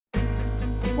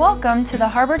Welcome to the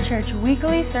Harbor Church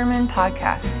Weekly Sermon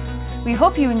Podcast. We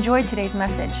hope you enjoyed today's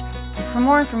message. For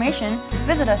more information,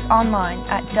 visit us online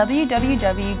at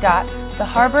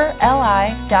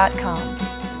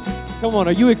www.theharborli.com. Come on,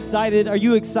 are you excited? Are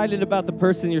you excited about the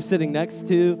person you're sitting next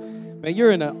to? Man,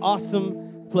 you're in an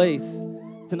awesome place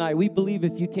tonight. We believe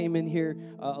if you came in here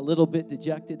a little bit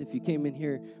dejected, if you came in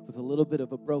here with a little bit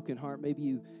of a broken heart, maybe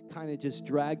you kind of just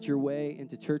dragged your way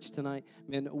into church tonight,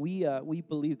 man, we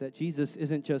believe that Jesus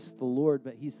isn't just the Lord,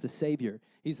 but He's the Savior.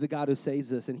 He's the God who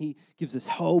saves us, and He gives us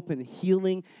hope and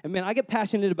healing. And man, I get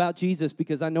passionate about Jesus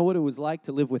because I know what it was like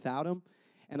to live without Him.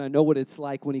 And I know what it's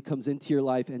like when He comes into your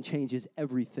life and changes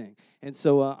everything. And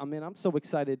so, I'm so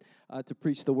excited to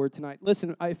preach the word tonight.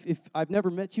 Listen, if I've never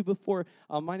met you before,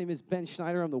 my name is Ben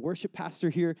Schneider. I'm the worship pastor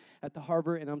here at the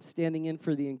Harbor, and I'm standing in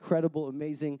for the incredible,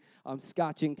 amazing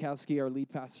Scott Jankowski, our lead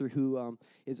pastor, who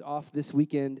is off this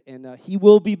weekend. And he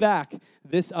will be back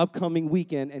this upcoming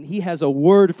weekend, and he has a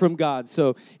word from God.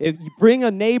 So if you bring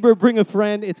a neighbor, bring a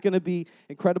friend, it's going to be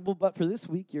incredible. But for this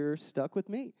week, you're stuck with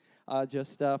me.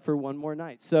 Just for one more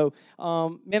night. So,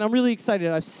 man, I'm really excited.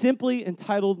 I've simply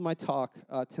entitled my talk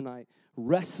tonight,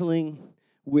 Wrestling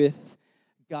with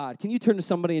God. Can you turn to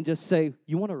somebody and just say,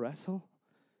 you want to wrestle?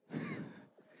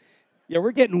 Yeah,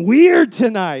 we're getting weird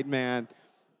tonight, man.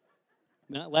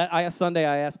 Sunday,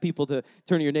 I asked people to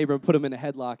turn to your neighbor and put them in a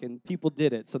headlock, and people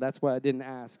did it, so that's why I didn't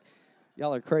ask.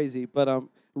 Y'all are crazy. But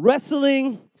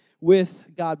wrestling with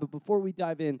God. But before we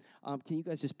dive in, can you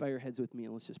guys just bow your heads with me,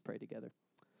 and let's just pray together.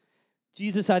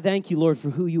 Jesus, I thank you, Lord, for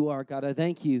who you are. God, I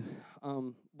thank you,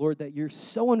 Lord, that you're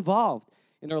so involved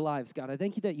in our lives. God, I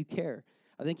thank you that you care.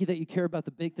 I thank you that you care about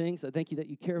the big things. I thank you that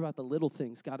you care about the little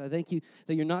things. God, I thank you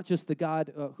that you're not just the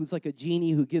God who's like a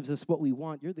genie who gives us what we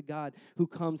want. You're the God who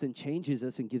comes and changes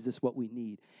us and gives us what we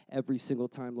need every single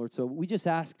time, Lord. So we just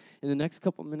ask in the next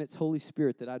couple minutes, Holy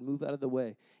Spirit, that I'd move out of the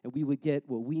way and we would get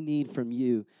what we need from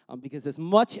you. Because as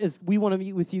much as we want to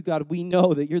meet with you, God, we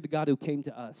know that you're the God who came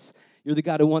to us. You're the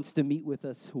God who wants to meet with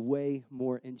us way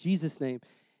more. In Jesus' name,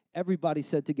 everybody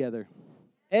said together,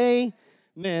 Amen.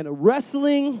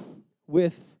 Wrestling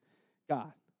with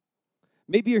God.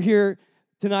 Maybe you're here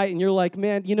tonight and you're like,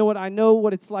 man, you know what? I know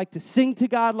what it's like to sing to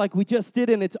God like we just did,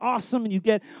 and it's awesome, and you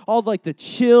get all like the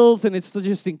chills, and it's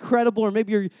just incredible. Or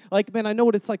maybe you're like, man, I know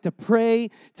what it's like to pray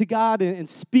to God and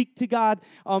speak to God.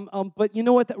 But you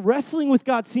know what? That wrestling with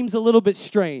God seems a little bit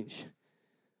strange.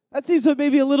 That seems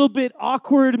maybe a little bit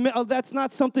awkward. That's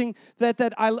not something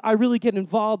that I really get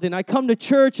involved in. I come to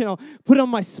church and I'll put on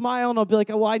my smile and I'll be like,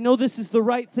 well, I know this is the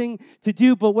right thing to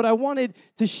do. But what I wanted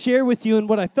to share with you and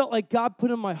what I felt like God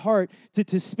put in my heart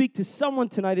to speak to someone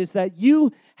tonight is that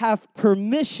you have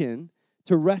permission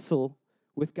to wrestle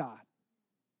with God.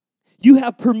 You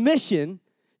have permission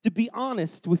to be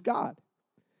honest with God.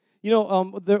 You know,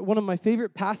 one of my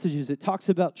favorite passages, it talks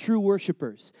about true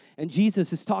worshipers. And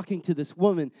Jesus is talking to this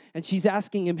woman, and she's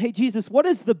asking him, hey, Jesus, what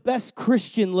does the best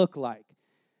Christian look like?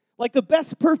 Like the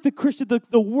best perfect Christian,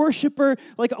 the worshiper,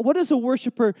 like what does a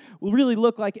worshiper really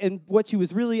look like? And what she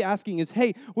was really asking is,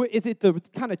 hey, is it the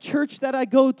kind of church that I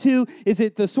go to? Is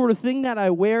it the sort of thing that I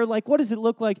wear? Like, what does it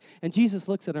look like? And Jesus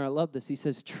looks at her, I love this. He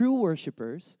says, true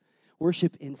worshipers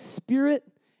worship in spirit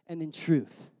and in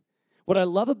truth. What I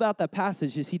love about that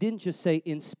passage is he didn't just say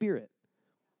in spirit.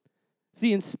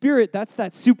 See, in spirit, that's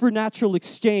that supernatural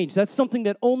exchange. That's something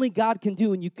that only God can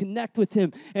do, and you connect with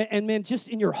Him. And man, just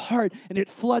in your heart, and it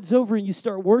floods over, and you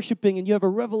start worshiping, and you have a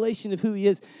revelation of who He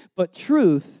is. But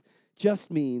truth just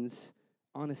means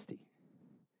honesty.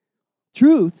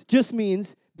 Truth just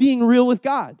means being real with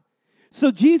God.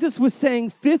 So Jesus was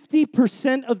saying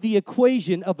 50% of the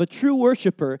equation of a true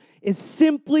worshiper is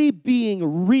simply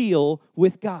being real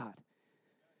with God.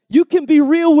 You can be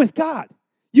real with God.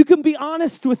 You can be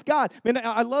honest with God. Man,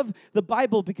 I love the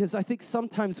Bible because I think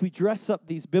sometimes we dress up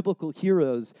these biblical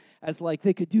heroes as like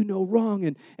they could do no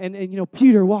wrong. And you know,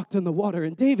 Peter walked on the water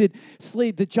and David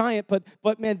slayed the giant.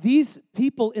 But man, these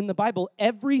people in the Bible,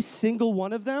 every single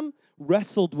one of them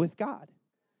wrestled with God.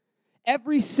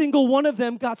 Every single one of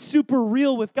them got super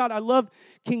real with God. I love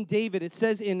King David. It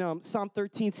says in Psalm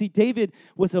 13, see, David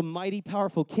was a mighty,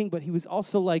 powerful king, but he was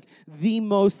also like the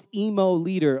most emo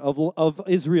leader of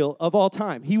Israel of all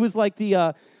time. He was like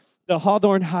the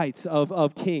Hawthorne Heights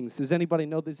of kings. Does anybody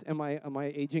know this? Am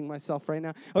I aging myself right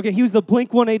now? Okay, he was the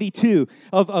Blink-182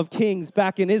 of kings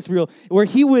back in Israel, where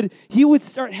he would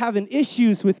start having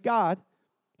issues with God.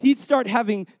 He'd start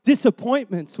having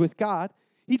disappointments with God.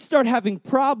 He'd start having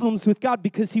problems with God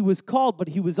because he was called, but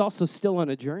he was also still on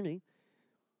a journey.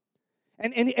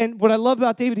 And what I love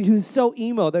about David, he was so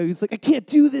emo that he was like, I can't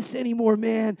do this anymore,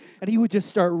 man. And he would just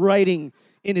start writing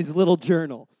in his little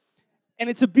journal. And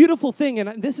it's a beautiful thing,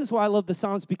 and this is why I love the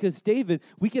Psalms, because David,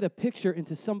 we get a picture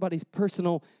into somebody's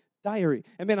personal diary.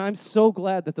 And man, I'm so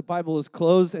glad that the Bible is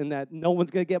closed and that no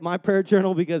one's going to get my prayer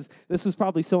journal, because this was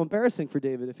probably so embarrassing for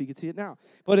David if he could see it now.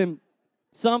 But in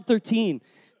Psalm 13,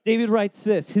 David writes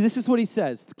this. This is what he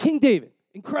says. King David,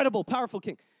 incredible, powerful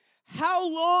king. How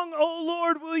long, O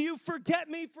Lord, will you forget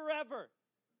me forever?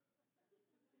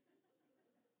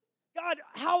 God,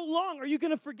 how long are you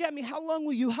going to forget me? How long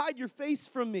will you hide your face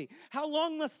from me? How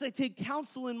long must I take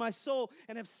counsel in my soul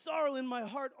and have sorrow in my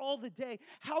heart all the day?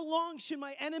 How long should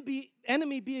my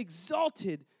enemy be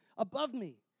exalted above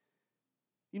me?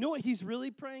 You know what he's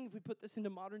really praying, if we put this into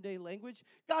modern day language?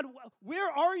 God, where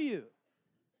are you?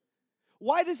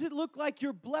 Why does it look like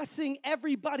you're blessing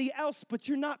everybody else, but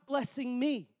you're not blessing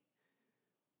me?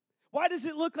 Why does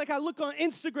it look like I look on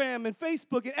Instagram and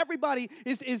Facebook and everybody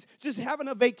is just having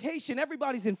a vacation?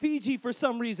 Everybody's in Fiji for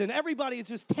some reason. Everybody is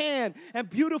just tan and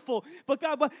beautiful. But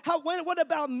God, what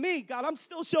about me? God, I'm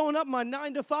still showing up my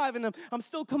 9 to 5 and I'm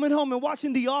still coming home and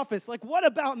watching The Office. Like, what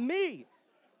about me?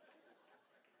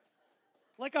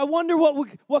 Like, I wonder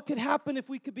what could happen if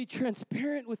we could be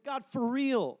transparent with God for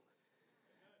real.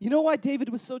 You know why David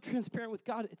was so transparent with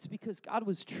God? It's because God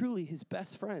was truly his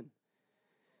best friend.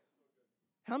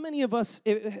 How many of us,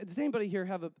 does anybody here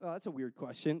have that's a weird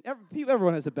question.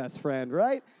 Everyone has a best friend,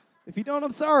 right? If you don't,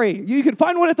 I'm sorry. You can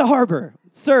find one at the harbor.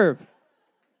 Serve.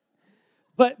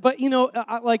 But you know,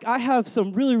 I have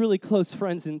some really, really close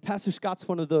friends, and Pastor Scott's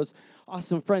one of those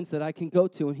awesome friends that I can go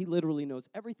to, and he literally knows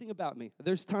everything about me.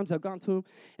 There's times I've gone to him,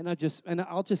 and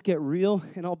I'll just get real,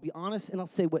 and I'll be honest, and I'll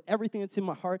say everything that's in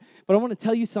my heart. But I want to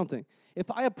tell you something. If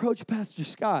I approach Pastor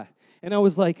Scott, and I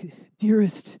was like,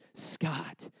 dearest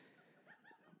Scott,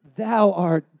 thou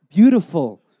art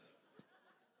beautiful,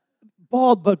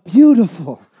 bald but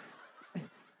beautiful.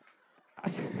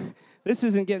 This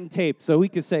isn't getting taped, so we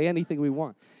can say anything we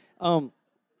want.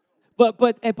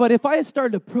 But if I had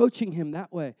started approaching him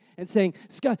that way and saying,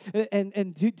 Scott,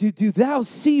 and do thou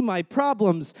see my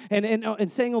problems, and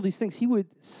saying all these things, he would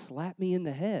slap me in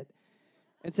the head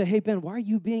and say, hey, Ben, why are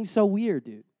you being so weird,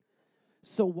 dude?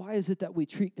 So why is it that we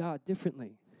treat God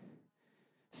differently?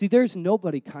 See, there's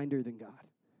nobody kinder than God.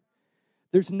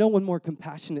 There's no one more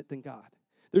compassionate than God.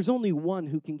 There's only one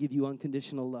who can give you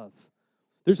unconditional love.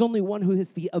 There's only one who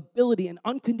has the ability, and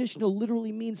unconditional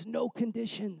literally means no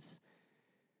conditions.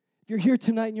 If you're here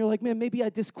tonight and you're like, man, maybe I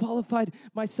disqualified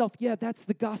myself. Yeah, that's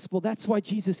the gospel. That's why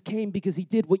Jesus came, because he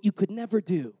did what you could never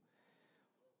do.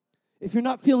 If you're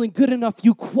not feeling good enough,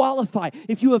 you qualify.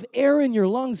 If you have air in your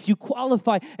lungs, you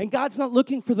qualify. And God's not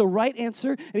looking for the right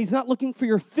answer, and he's not looking for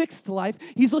your fixed life.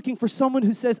 He's looking for someone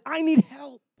who says, I need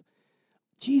help.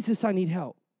 Jesus, I need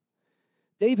help.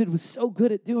 David was so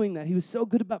good at doing that. He was so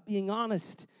good about being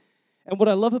honest. And what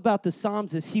I love about the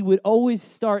Psalms is he would always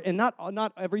start, and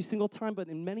not every single time, but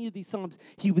in many of these Psalms,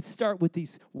 he would start with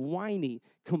these whiny,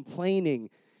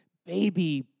 complaining,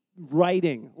 baby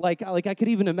writing. Like I could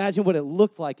even imagine what it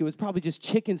looked like. It was probably just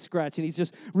chicken scratch, and he's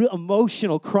just real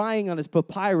emotional, crying on his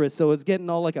papyrus, so it's getting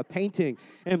all like a painting.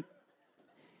 And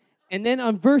then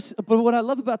but what I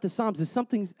love about the Psalms is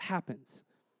something happens.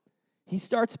 He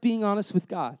starts being honest with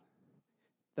God.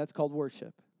 That's called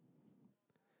worship.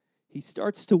 He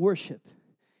starts to worship.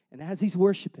 And as he's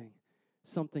worshiping,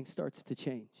 something starts to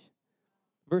change.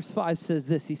 Verse 5 says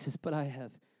this. He says, but I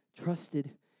have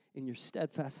trusted in your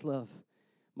steadfast love.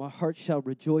 My heart shall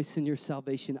rejoice in your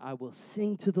salvation. I will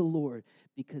sing to the Lord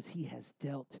because he has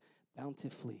dealt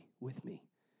bountifully with me.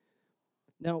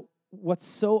 Now, what's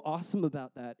so awesome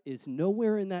about that is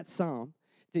nowhere in that psalm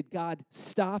did God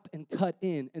stop and cut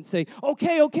in and say,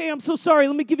 okay, I'm so sorry,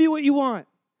 let me give you what you want.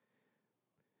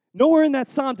 Nowhere in that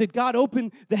psalm did God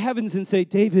open the heavens and say,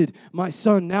 David, my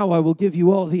son, now I will give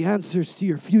you all the answers to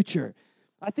your future.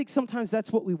 I think sometimes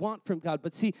that's what we want from God.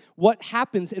 But see, what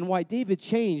happens and why David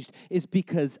changed is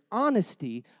because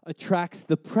honesty attracts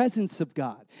the presence of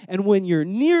God. And when you're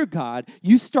near God,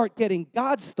 you start getting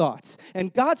God's thoughts.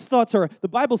 And God's thoughts are, the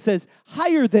Bible says,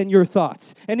 higher than your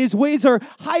thoughts. And his ways are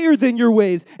higher than your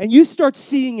ways. And you start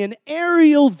seeing an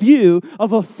aerial view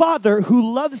of a father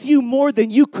who loves you more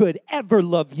than you could ever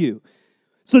love you.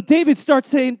 So David starts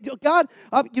saying, God,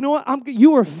 you know what?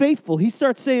 You are faithful. He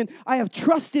starts saying, I have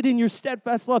trusted in your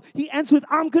steadfast love. He ends with,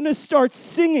 I'm going to start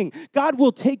singing. God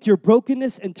will take your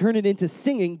brokenness and turn it into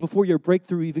singing before your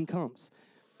breakthrough even comes.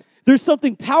 There's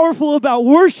something powerful about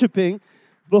worshiping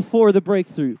before the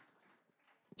breakthrough.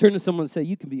 Turn to someone and say,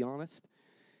 you can be honest.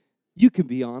 You can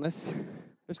be honest.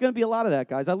 There's going to be a lot of that,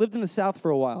 guys. I lived in the South for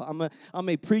a while. I'm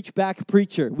a preach-back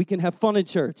preacher. We can have fun in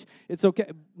church. It's okay.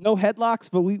 No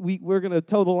headlocks, but we're going to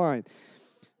toe the line.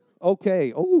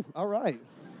 Okay. Oh, all right.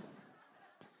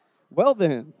 Well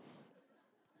then,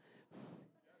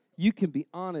 you can be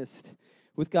honest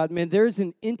with God. Man, there's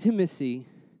an intimacy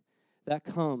that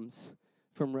comes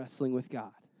from wrestling with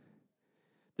God.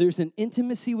 There's an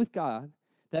intimacy with God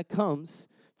that comes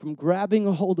from grabbing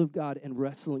a hold of God and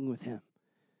wrestling with Him.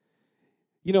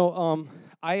 You know,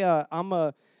 I'm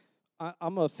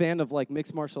a fan of like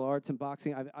mixed martial arts and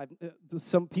boxing.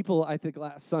 Some people I think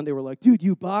last Sunday were like, "Dude,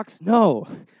 you box?" No,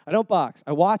 I don't box.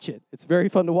 I watch it. It's very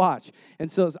fun to watch.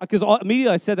 And so, because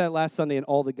immediately I said that last Sunday, and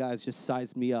all the guys just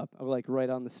sized me up, like right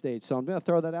on the stage. So I'm gonna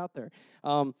throw that out there.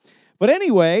 But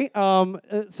anyway,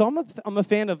 so I'm a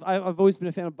fan of. I've always been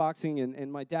a fan of boxing,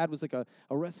 and my dad was like a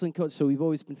wrestling coach, so we've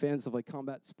always been fans of like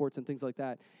combat sports and things like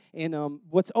that. And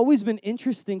what's always been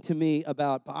interesting to me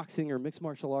about boxing or mixed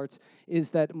martial arts is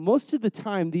that most of the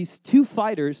time these two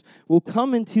fighters will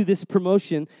come into this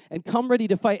promotion and come ready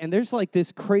to fight, and there's like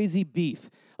this crazy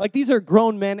beef. Like, these are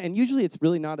grown men, and usually it's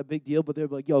really not a big deal, but they're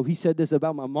like, "Yo, he said this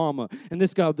about my mama." And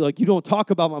this guy will be like, "You don't talk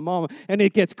about my mama." And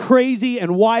it gets crazy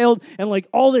and wild and like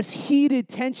all this heated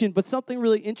tension, but something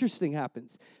really interesting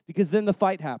happens because then the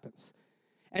fight happens.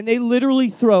 And they literally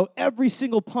throw every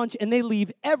single punch, and they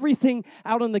leave everything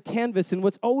out on the canvas. And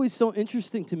what's always so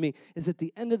interesting to me is at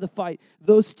the end of the fight,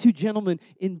 those two gentlemen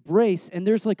embrace, and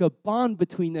there's like a bond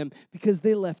between them because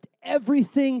they left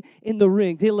everything in the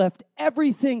ring. They left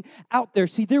everything out there.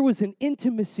 See, there was an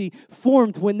intimacy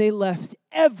formed when they left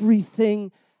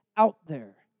everything out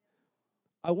there.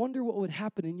 I wonder what would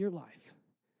happen in your life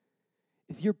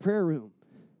if your prayer room,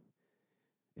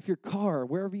 if your car,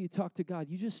 wherever you talk to God,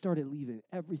 you just started leaving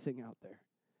everything out there.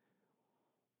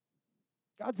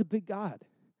 God's a big God.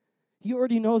 He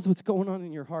already knows what's going on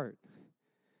in your heart.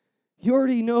 He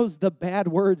already knows the bad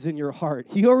words in your heart.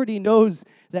 He already knows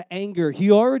the anger.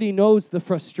 He already knows the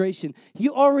frustration. He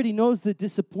already knows the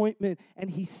disappointment,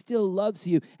 and He still loves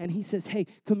you. And He says, "Hey,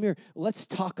 come here, let's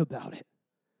talk about it."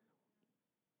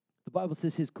 The Bible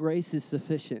says His grace is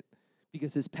sufficient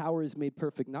because His power is made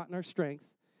perfect, not in our strength,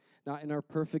 not in our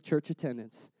perfect church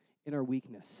attendance, in our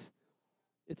weakness.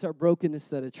 It's our brokenness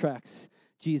that attracts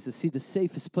Jesus. See, the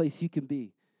safest place you can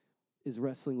be is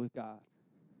wrestling with God.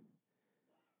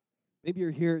 Maybe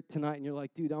you're here tonight and you're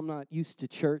like, "Dude, I'm not used to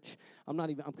church. I'm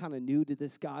kind of new to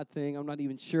this God thing. I'm not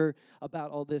even sure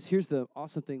about all this." Here's the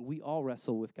awesome thing. We all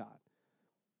wrestle with God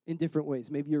in different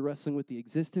ways. Maybe you're wrestling with the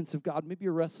existence of God. Maybe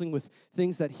you're wrestling with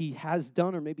things that He has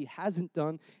done or maybe hasn't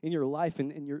done in your life,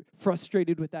 and you're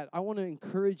frustrated with that. I want to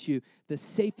encourage you, the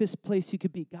safest place you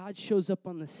could be, God shows up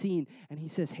on the scene, and He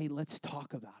says, "Hey, let's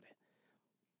talk about it."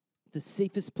 The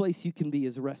safest place you can be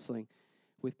is wrestling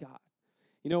with God.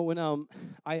 You know, when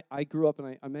I grew up,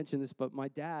 and I mentioned this, but my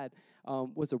dad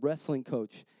was a wrestling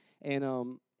coach,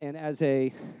 and as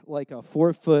a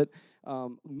 4-foot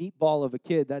meatball of a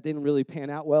kid, that didn't really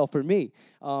pan out well for me.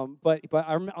 But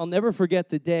I'll never forget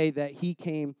the day that he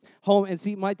came home. And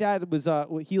see, my dad was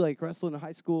he wrestled in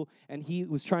high school, and he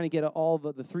was trying to get all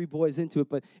of the three boys into it.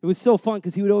 But it was so fun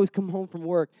because he would always come home from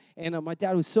work, and my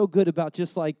dad was so good about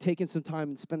just taking some time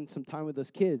and spending some time with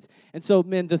us kids. And so,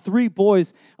 man, the three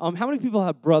boys. How many people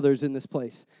have brothers in this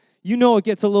place? You know, it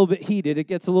gets a little bit heated. It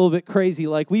gets a little bit crazy.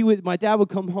 My dad would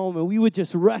come home and we would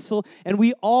just wrestle, and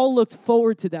we all looked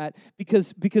forward to that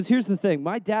because here's the thing.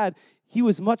 My dad, he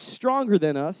was much stronger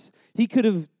than us. He could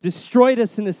have destroyed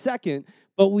us in a second,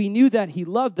 but we knew that He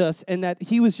loved us and that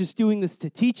He was just doing this to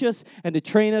teach us and to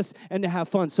train us and to have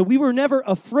fun. So we were never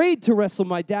afraid to wrestle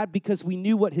my dad because we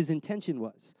knew what his intention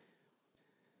was.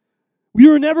 We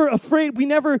were never afraid. We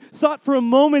never thought for a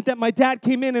moment that my dad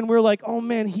came in and we're like, "Oh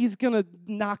man, he's going to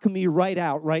knock me right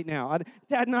out right now.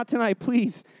 Dad, not tonight,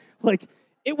 please."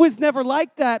 It was never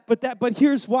like that, but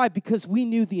here's why, because we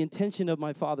knew the intention of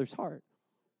my Father's heart.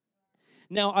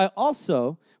 Now, I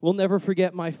also will never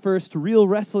forget my first real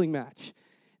wrestling match.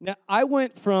 Now, I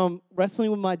went from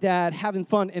wrestling with my dad, having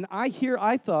fun, and I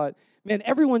thought, man,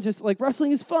 everyone just,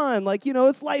 wrestling is fun.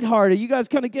 It's lighthearted. You guys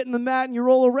kind of get in the mat and you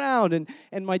roll around.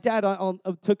 And my dad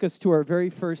took us to our very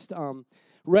first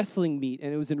wrestling meet,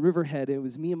 and it was in Riverhead, and it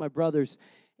was me and my brothers.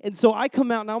 And so I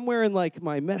come out, and I'm wearing,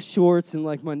 my mesh shorts and,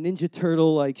 my Ninja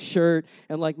Turtle, shirt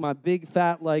and, my big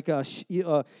fat, those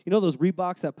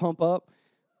Reeboks that pump up.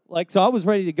 So I was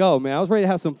ready to go, man. I was ready to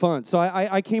have some fun. So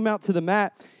I came out to the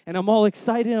mat, and I'm all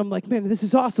excited. I'm like, "Man, this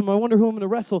is awesome. I wonder who I'm going to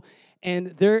wrestle."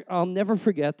 And I'll never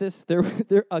forget this.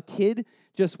 A kid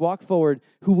just walked forward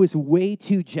who was way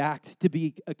too jacked to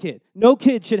be a kid. No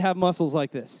kid should have muscles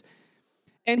like this.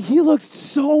 And he looked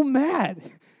so mad.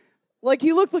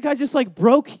 He looked like I just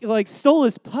stole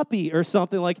his puppy or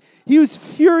something. He was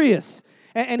furious.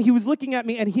 And he was looking at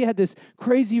me, and he had this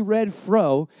crazy red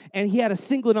fro, and he had a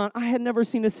singlet on. I had never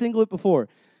seen a singlet before.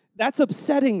 That's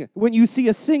upsetting when you see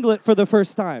a singlet for the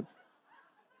first time.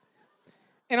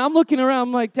 And I'm looking around,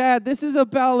 I'm like, Dad, this is a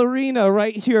ballerina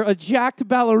right here, a jacked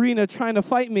ballerina trying to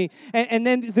fight me. And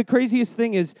then the craziest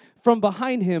thing is, from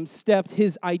behind him stepped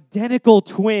his identical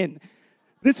twin.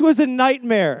 This was a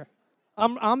nightmare.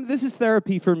 This is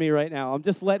therapy for me right now. I'm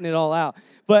just letting it all out.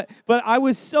 But it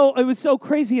was so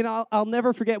crazy, and I'll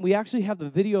never forget. We actually have the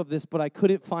video of this, but I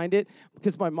couldn't find it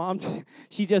because my mom,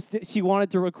 she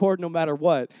wanted to record no matter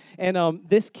what. And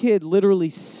this kid literally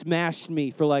smashed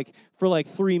me for like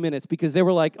 3 minutes because they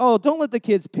were like, "Oh, don't let the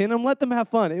kids pin them. Let them have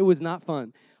fun." It was not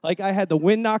fun. Like, I had the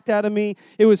wind knocked out of me.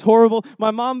 It was horrible.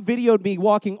 My mom videoed me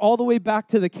walking all the way back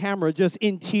to the camera just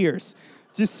in tears,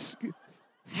 just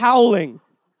howling.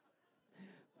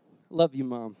 Love you,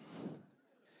 Mom.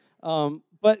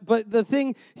 But the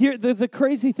thing here, the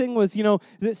crazy thing was,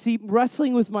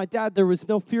 wrestling with my dad, there was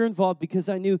no fear involved because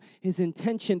I knew his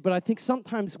intention. But I think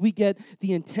sometimes we get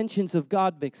the intentions of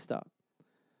God mixed up.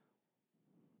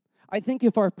 I think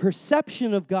if our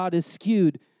perception of God is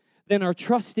skewed, then our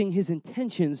trusting his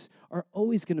intentions are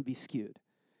always going to be skewed.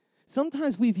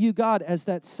 Sometimes we view God as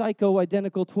that psycho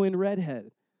identical twin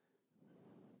redhead.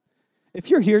 If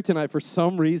you're here tonight for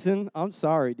some reason, I'm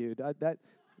sorry, dude.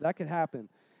 That could happen.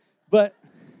 But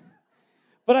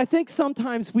I think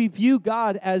sometimes we view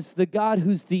God as the God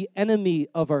who's the enemy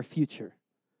of our future.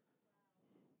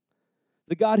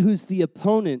 The God who's the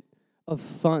opponent of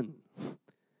fun.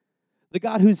 The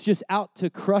God who's just out to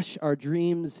crush our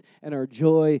dreams and our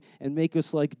joy and make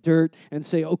us like dirt and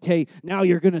say, okay, now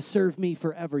you're going to serve me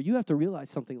forever. You have to realize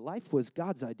something. Life was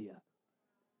God's idea.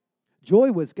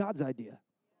 Joy was God's idea.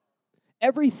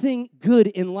 Everything good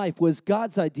in life was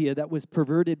God's idea that was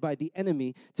perverted by the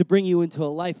enemy to bring you into a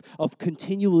life of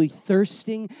continually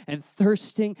thirsting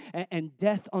and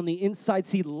death on the inside.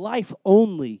 See, life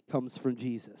only comes from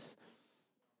Jesus.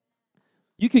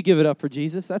 You could give it up for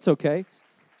Jesus. That's okay.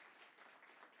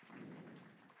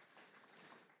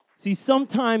 See,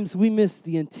 sometimes we miss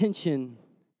the intention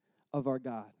of our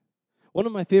God. One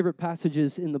of my favorite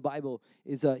passages in the Bible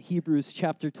is Hebrews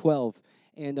chapter 12.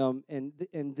 And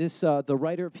this the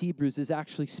writer of Hebrews is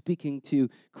actually speaking to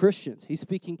Christians. He's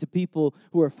speaking to people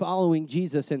who are following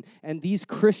Jesus, and these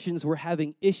Christians were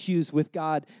having issues with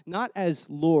God, not as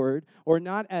Lord or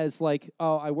not as like,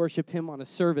 oh, I worship him on a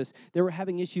service. They were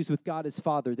having issues with God as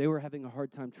Father. They were having a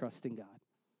hard time trusting God.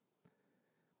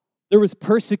 There was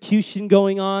persecution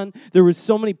going on. There was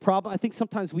so many problems. I think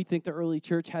sometimes we think the early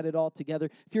church had it all together.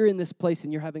 If you're in this place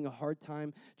and you're having a hard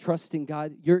time trusting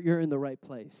God, you're in the right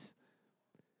place.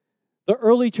 The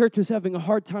early church was having a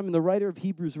hard time, and the writer of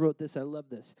Hebrews wrote this. I love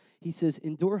this. He says,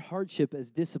 endure hardship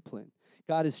as discipline.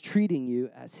 God is treating you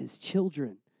as his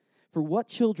children. For what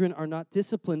children are not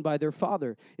disciplined by their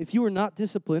father? If you are not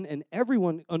disciplined, and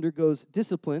everyone undergoes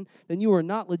discipline, then you are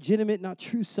not legitimate, not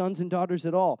true sons and daughters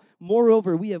at all.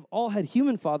 Moreover, we have all had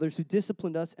human fathers who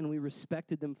disciplined us, and we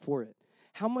respected them for it.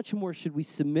 How much more should we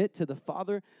submit to the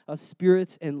Father of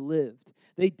spirits and live?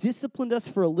 They disciplined us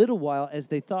for a little while as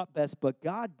they thought best, but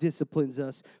God disciplines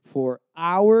us for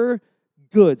our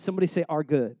good. Somebody say our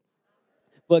good.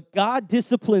 But God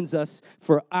disciplines us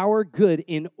for our good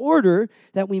in order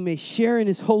that we may share in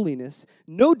his holiness.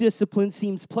 No discipline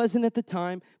seems pleasant at the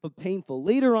time, but painful.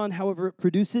 Later on, however, it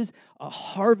produces a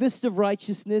harvest of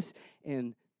righteousness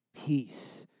and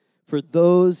peace for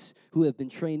those who have been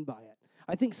trained by it.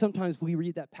 I think sometimes we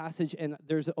read that passage and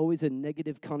there's always a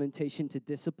negative connotation to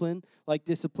discipline, like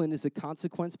discipline is a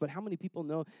consequence, but how many people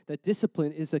know that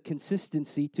discipline is a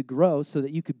consistency to grow so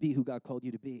that you could be who God called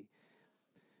you to be?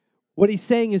 What he's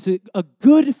saying is a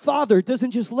good father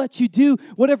doesn't just let you do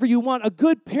whatever you want. A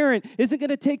good parent isn't going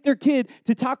to take their kid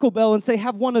to Taco Bell and say,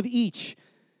 have one of each.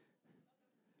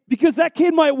 Because that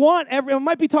kid might want I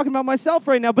might be talking about myself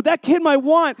right now, but that kid might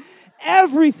want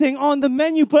everything on the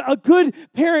menu. But a good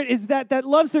parent is that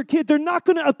loves their kid. They're not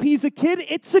going to appease a kid.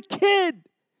 It's a kid.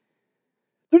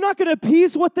 They're not going to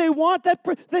appease what they want.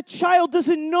 That child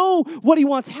doesn't know what he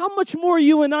wants. How much more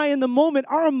you and I in the moment,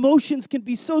 our emotions can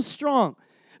be so strong.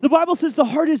 The Bible says the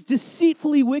heart is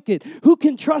deceitfully wicked. Who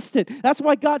can trust it? That's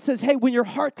why God says, hey, when your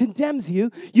heart condemns you,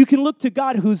 you can look to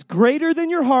God who's greater than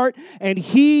your heart, and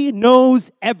he knows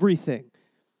everything.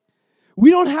 We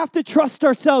don't have to trust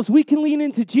ourselves. We can lean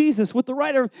into Jesus. What the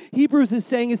writer of Hebrews is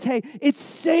saying is, hey, it's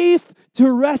safe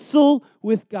to wrestle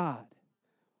with God.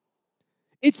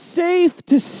 It's safe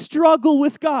to struggle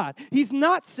with God. He's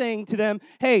not saying to them,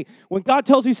 hey, when God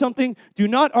tells you something, do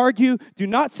not argue, do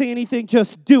not say anything,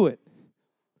 just do it.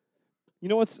 You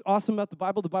know what's awesome about the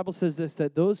Bible? The Bible says this,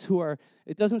 that those who are,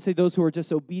 it doesn't say those who are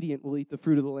just obedient will eat the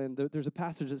fruit of the land. There's a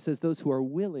passage that says those who are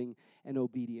willing and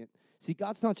obedient. See,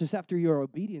 God's not just after your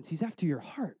obedience, he's after your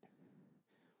heart.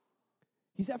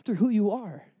 He's after who you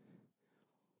are.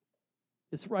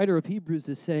 This writer of Hebrews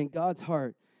is saying God's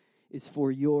heart is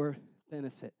for your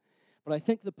benefit. But I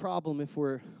think the problem, if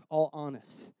we're all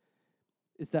honest,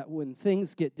 is that when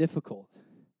things get difficult,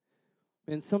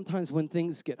 and sometimes when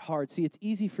things get hard, see, it's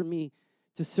easy for me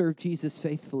to serve Jesus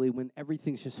faithfully when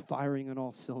everything's just firing on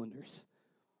all cylinders.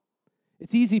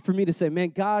 It's easy for me to say, man,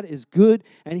 God is good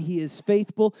and he is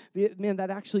faithful. Man,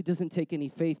 that actually doesn't take any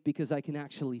faith because I can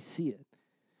actually see it.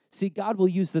 See, God will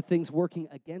use the things working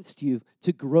against you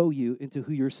to grow you into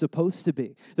who you're supposed to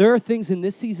be. There are things in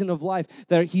this season of life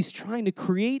that he's trying to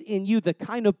create in you the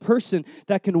kind of person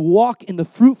that can walk in the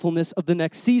fruitfulness of the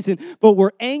next season, but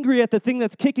we're angry at the thing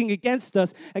that's kicking against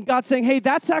us, and God's saying, hey,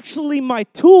 that's actually my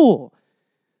tool.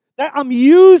 That I'm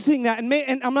using that,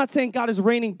 and I'm not saying God is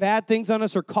raining bad things on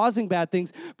us or causing bad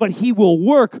things, but he will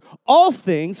work all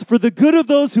things for the good of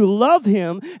those who love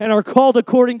him and are called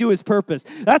according to his purpose.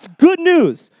 That's good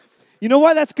news. You know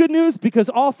why that's good news? Because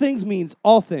all things means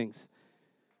all things.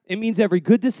 It means every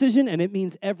good decision, and it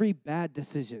means every bad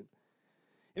decision.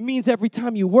 It means every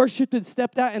time you worshiped and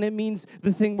stepped out, and it means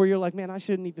the thing where you're like, man, I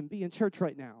shouldn't even be in church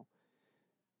right now.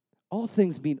 All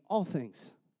things mean all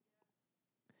things.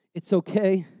 It's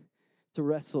okay to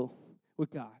wrestle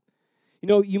with God. You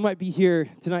know, you might be here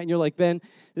tonight and you're like, Ben,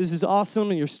 this is awesome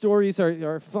and your stories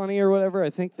are funny or whatever. I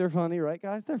think they're funny, right,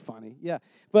 guys? They're funny, yeah.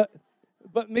 But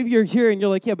maybe you're here and you're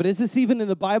like, yeah, but is this even in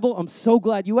the Bible? I'm so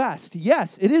glad you asked.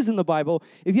 Yes, it is in the Bible.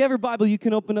 If you have your Bible, you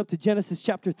can open up to Genesis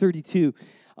chapter 32.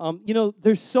 You know,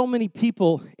 there's so many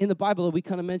people in the Bible that we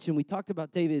kind of mentioned. We talked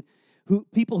about David,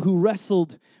 people who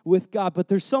wrestled with God. But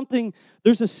there's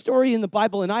a story in the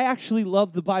Bible, and I actually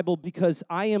love the Bible because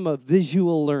I am a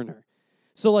visual learner.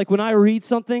 So like when I read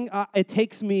something, it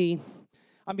takes me,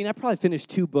 I probably finished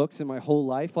 2 books in my whole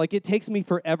life. Like it takes me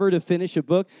forever to finish a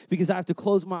book because I have to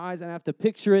close my eyes and I have to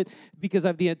picture it because I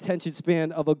have the attention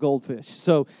span of a goldfish.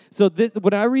 So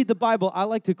when I read the Bible, I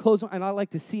like to close and I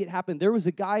like to see it happen. There was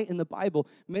a guy in the Bible.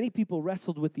 Many people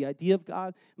wrestled with the idea of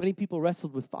God. Many people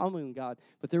wrestled with following God.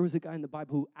 But there was a guy in the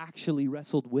Bible who actually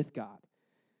wrestled with God.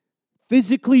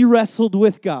 Physically wrestled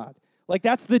with God. Like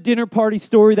that's the dinner party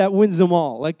story that wins them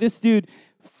all. Like this dude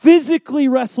physically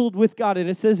wrestled with God. And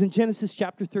it says in Genesis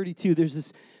chapter 32, there's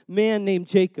this man named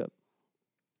Jacob.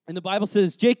 And the Bible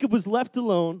says, Jacob was left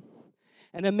alone,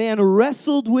 and a man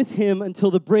wrestled with him until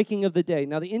the breaking of the day.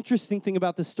 Now, the interesting thing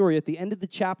about this story, at the end of the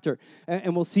chapter,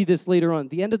 and we'll see this later on,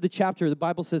 the end of the chapter, the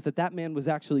Bible says that man was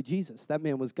actually Jesus. That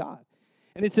man was God.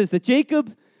 And it says that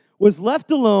Jacob was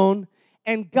left alone,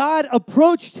 and God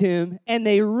approached him, and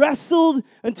they wrestled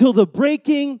until the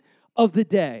breaking of the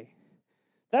day.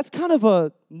 That's kind of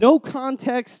a no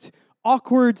context,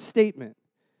 awkward statement.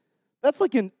 That's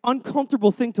like an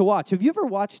uncomfortable thing to watch. Have you ever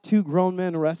watched 2 grown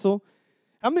men wrestle?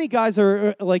 How many guys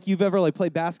are like you've ever like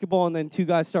played basketball and then 2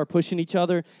 guys start pushing each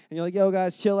other and you're like, yo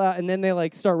guys, chill out, and then they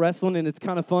like start wrestling and it's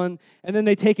kind of fun, and then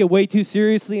they take it way too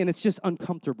seriously and it's just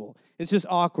uncomfortable. It's just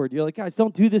awkward. You're like, guys,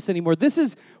 don't do this anymore. This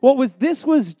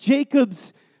was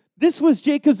Jacob's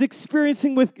experience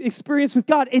with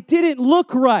God. It didn't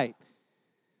look right.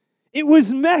 It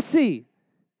was messy.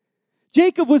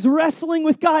 Jacob was wrestling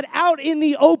with God out in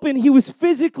the open. He was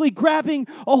physically grabbing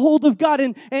a hold of God.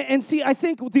 And see, I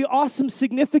think the awesome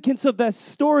significance of that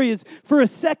story is for a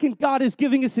second, God is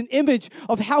giving us an image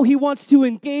of how he wants to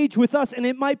engage with us. And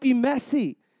it might be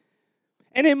messy.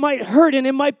 And it might hurt and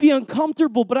it might be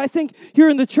uncomfortable. But I think here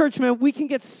in the church, man, we can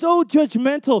get so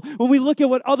judgmental when we look at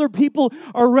what other people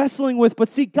are wrestling with. But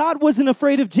see, God wasn't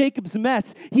afraid of Jacob's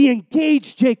mess. He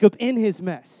engaged Jacob in his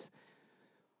mess.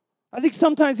 I think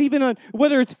sometimes even on,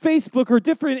 whether it's Facebook or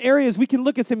different areas, we can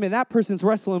look and say, man, that person's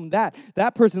wrestling with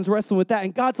that person's wrestling with that.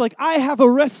 And God's like, I have a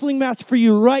wrestling match for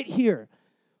you right here.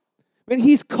 And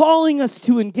he's calling us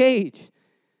to engage.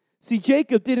 See,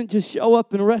 Jacob didn't just show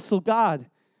up and wrestle God.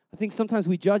 I think sometimes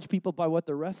we judge people by what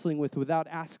they're wrestling with without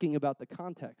asking about the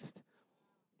context.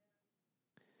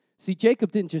 See,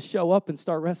 Jacob didn't just show up and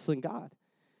start wrestling God.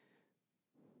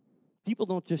 People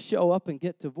don't just show up and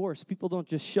get divorced. People don't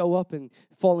just show up and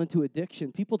fall into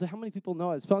addiction. How many people know,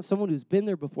 as someone who's been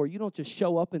there before, you don't just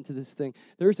show up into this thing.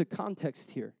 There's a context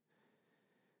here.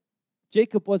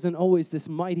 Jacob wasn't always this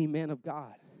mighty man of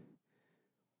God.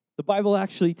 The Bible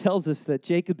actually tells us that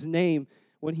Jacob's name,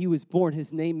 when he was born,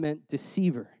 his name meant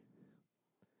deceiver.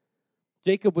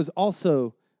 Jacob was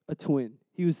also a twin.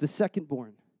 He was the second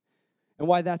born. And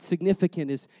why that's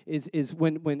significant is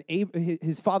when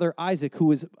his father Isaac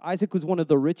was one of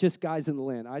the richest guys in the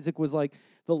land. Isaac was like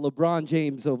the LeBron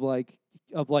James of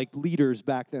leaders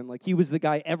back then. Like he was the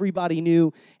guy everybody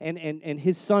knew. And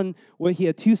his son, well, he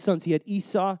had 2 sons. He had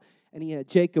Esau and he had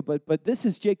Jacob. But this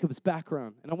is Jacob's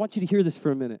background. And I want you to hear this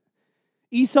for a minute.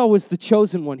 Esau was the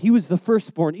chosen one. He was the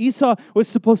firstborn. Esau was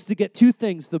supposed to get two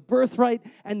things, the birthright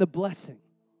and the blessing.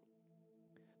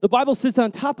 The Bible says that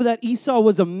on top of that, Esau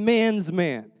was a man's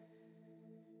man.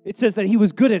 It says that he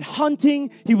was good at hunting.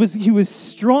 He was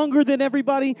stronger than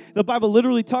everybody. The Bible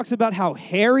literally talks about how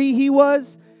hairy he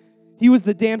was. He was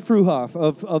the Dan Fruhoff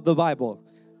of the Bible.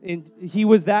 And he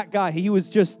was that guy. He was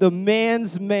just the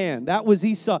man's man. That was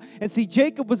Esau. And see,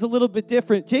 Jacob was a little bit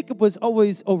different. Jacob was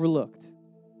always overlooked.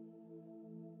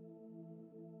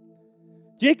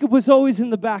 Jacob was always in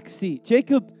the back seat.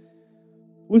 Jacob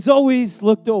was always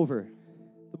looked over.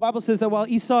 The Bible says that while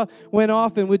Esau went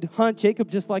off and would hunt,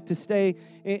 Jacob just liked to stay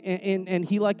and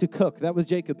he liked to cook. That was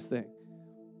Jacob's thing.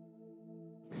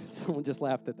 Someone just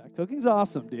laughed at that. Cooking's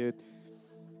awesome, dude.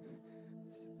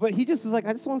 But he just was like,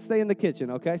 I just want to stay in the kitchen,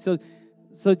 okay?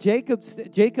 So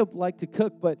Jacob liked to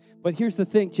cook, but here's the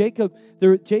thing. Jacob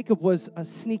was a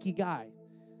sneaky guy.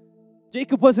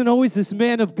 Jacob wasn't always this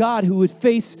man of God who would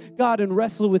face God and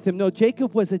wrestle with him. No,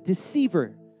 Jacob was a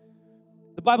deceiver.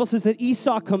 The Bible says that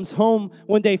Esau comes home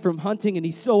one day from hunting and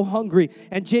he's so hungry.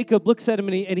 And Jacob looks at him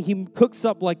and he cooks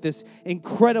up like this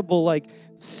incredible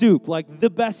soup, like the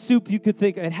best soup you could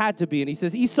think it had to be. And he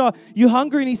says, Esau, you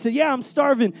hungry? And he said, yeah, I'm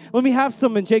starving. Let me have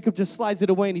some. And Jacob just slides it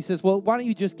away and he says, well, why don't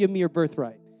you just give me your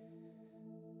birthright?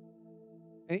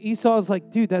 And Esau is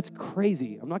like, dude, that's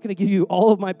crazy. I'm not going to give you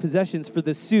all of my possessions for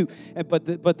this soup.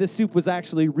 But this soup was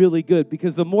actually really good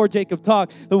because the more Jacob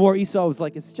talked, the more Esau was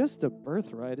like, it's just a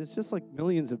birthright. It's just like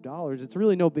millions of dollars. It's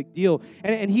really no big deal.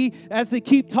 And he, as they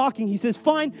keep talking, he says,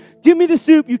 fine, give me the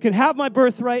soup. You can have my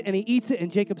birthright. And he eats it, and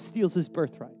Jacob steals his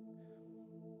birthright.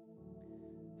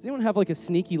 Does anyone have like a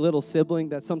sneaky little sibling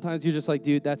that sometimes you're just like,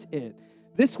 dude, that's it?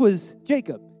 This was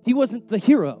Jacob. He wasn't the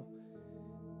hero.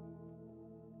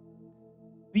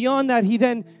 Beyond that,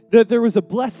 there was a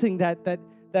blessing that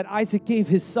Isaac gave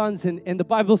his sons, and the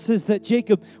Bible says that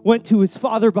Jacob went to his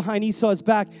father behind Esau's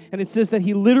back, and it says that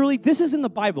he literally, this is in the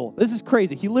Bible, this is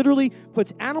crazy, he literally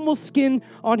puts animal skin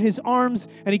on his arms,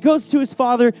 and he goes to his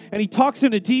father, and he talks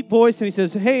in a deep voice, and he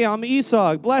says, hey, I'm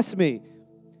Esau, bless me.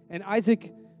 And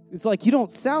Isaac is like, you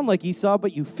don't sound like Esau,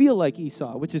 but you feel like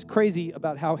Esau, which is crazy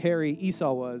about how hairy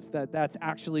Esau was, that's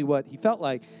actually what he felt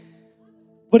like.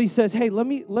 But he says, hey,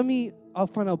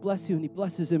 I'll bless you. And he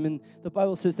blesses him. And the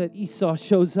Bible says that Esau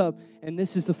shows up. And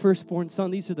this is the firstborn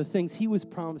son. These are the things he was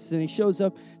promised. And he shows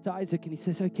up to Isaac. And he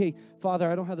says, okay,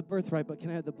 Father, I don't have the birthright, but can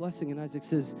I have the blessing? And Isaac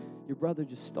says, your brother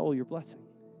just stole your blessing.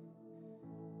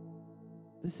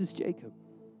 This is Jacob.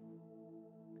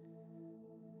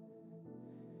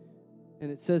 And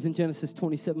it says in Genesis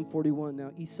 27:41,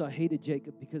 now Esau hated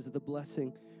Jacob because of the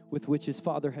blessing with which his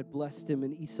father had blessed him.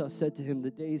 And Esau said to him, the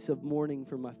days of mourning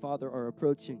for my father are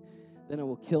approaching. Then I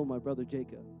will kill my brother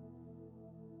Jacob.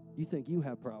 You think you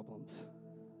have problems.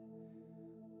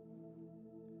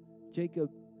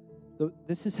 Jacob,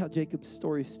 this is how Jacob's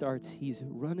story starts. He's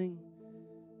running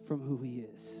from who he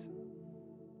is.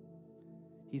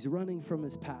 He's running from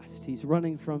his past. He's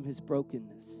running from his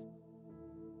brokenness.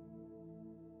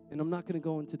 And I'm not going to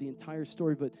go into the entire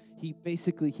story, but he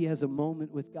has a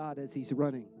moment with God as he's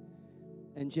running.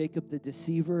 And Jacob, the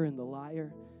deceiver and the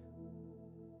liar,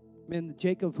 man,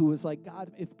 Jacob, who was like, God,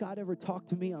 if God ever talked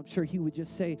to me, I'm sure he would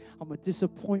just say, I'm a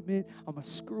disappointment, I'm a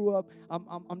screw up,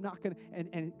 I'm not going to,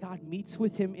 and God meets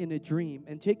with him in a dream.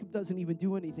 And Jacob doesn't even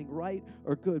do anything right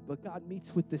or good, but God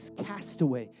meets with this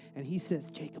castaway, and he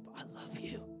says, Jacob, I love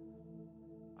you.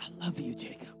 I love you,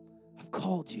 Jacob. I've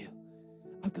called you.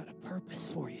 I've got a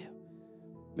purpose for you.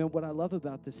 Man, what I love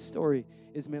about this story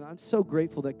is, man, I'm so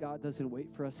grateful that God doesn't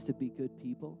wait for us to be good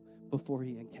people before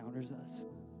he encounters us.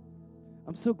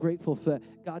 I'm so grateful that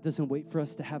God doesn't wait for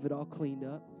us to have it all cleaned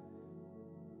up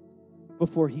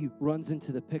before he runs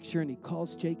into the picture and he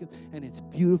calls Jacob, and it's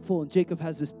beautiful. And Jacob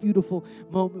has this beautiful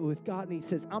moment with God, and he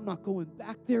says, I'm not going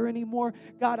back there anymore.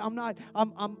 God, I'm not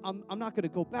going to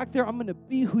go back there. I'm going to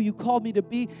be who you called me to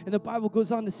be. And the Bible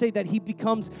goes on to say that he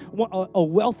becomes a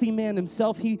wealthy man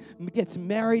himself. He gets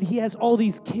married. He has all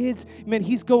these kids. Man,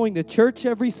 he's going to church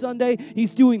every Sunday.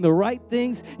 He's doing the right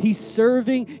things. He's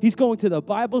serving. He's going to the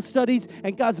Bible studies,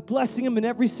 and God's blessing him in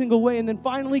every single way. And then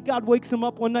finally, God wakes him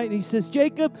up one night, and he says,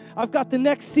 Jacob, I've got the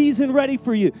next season ready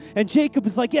for you. And Jacob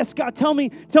is like, yes, God, tell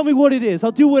me what it is.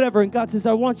 I'll do whatever. And God says,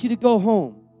 I want you to go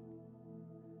home.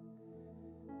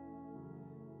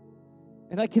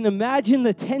 And I can imagine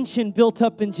the tension built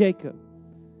up in Jacob,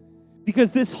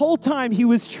 because this whole time he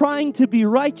was trying to be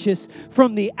righteous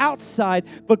from the outside,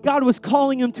 but God was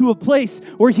calling him to a place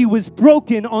where he was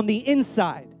broken on the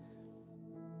inside.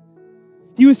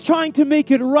 He was trying to make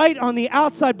it right on the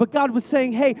outside, but God was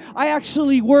saying, hey, I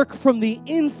actually work from the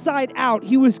inside out.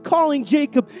 He was calling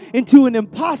Jacob into an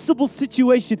impossible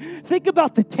situation. Think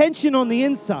about the tension on the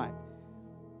inside.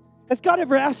 Has God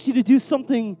ever asked you to do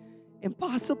something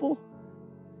impossible?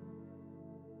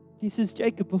 He says,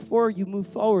 Jacob, before you move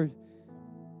forward,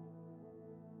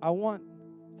 I want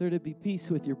there to be peace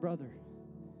with your brother.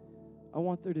 I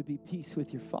want there to be peace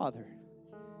with your father.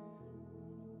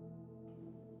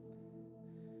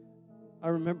 I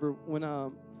remember when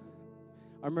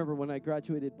I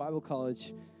graduated Bible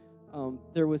college,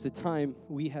 there was a time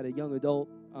we had a young adult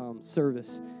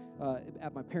service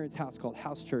at my parents' house called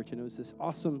House Church, and it was this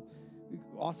awesome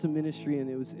ministry,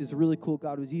 and it was really cool.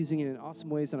 God was using it in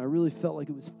awesome ways, and I really felt like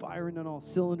it was firing on all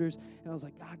cylinders. And I was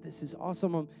like, God, this is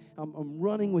awesome. I'm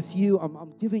running with you.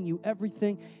 I'm giving you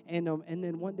everything. And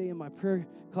then one day in my prayer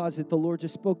closet, the Lord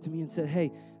just spoke to me and said,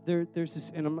 hey, there's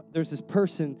this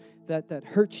person that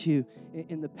hurt you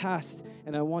in the past,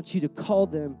 and I want you to call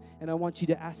them, and I want you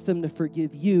to ask them to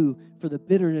forgive you for the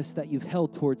bitterness that you've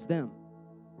held towards them.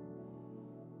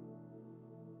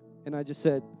 And I just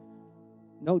said,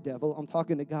 no, devil, I'm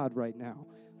talking to God right now.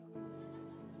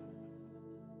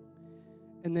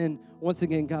 And then once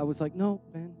again, God was like, no,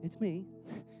 man, it's me.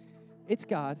 It's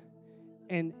God.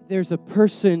 And there's a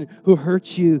person who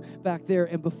hurt you back there.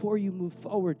 And before you move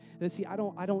forward, see, I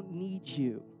don't need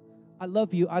you. I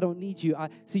love you. I don't need you.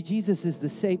 See, Jesus is the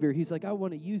Savior. He's like, I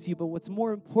want to use you, but what's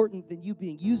more important than you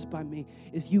being used by me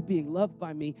is you being loved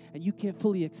by me, and you can't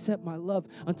fully accept my love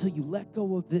until you let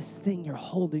go of this thing you're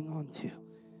holding on to.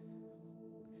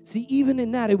 See, even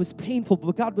in that, it was painful,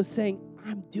 but God was saying,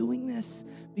 I'm doing this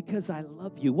because I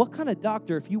love you. What kind of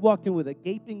doctor, if you walked in with a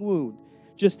gaping wound,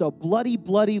 just a bloody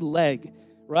leg,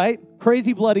 right?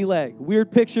 Crazy bloody leg.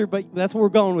 Weird picture, but that's what we're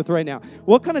going with right now.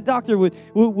 What kind of doctor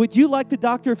would you like the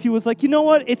doctor if he was like, you know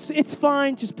what, it's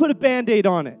fine, just put a Band-Aid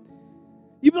on it?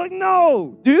 You'd be like,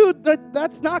 no, dude,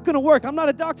 that's not going to work. I'm not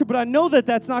a doctor, but I know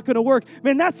that's not going to work.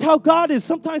 Man, that's how God is.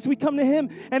 Sometimes we come to him,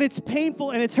 and it's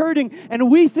painful, and it's hurting, and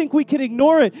we think we can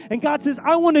ignore it. And God says,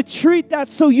 I want to treat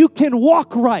that so you can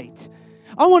walk right.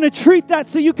 I want to treat that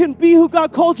so you can be who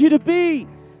God called you to be.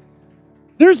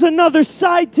 There's another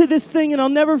side to this thing, and I'll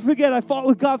never forget, I fought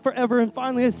with God forever, and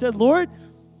finally I said, Lord,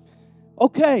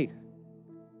 okay.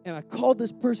 And I called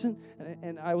this person,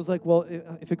 and I was like, well,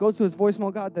 if it goes to his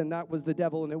voicemail, God, then that was the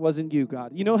devil, and it wasn't you,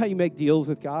 God. You know how you make deals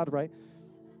with God, right?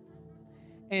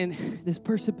 And this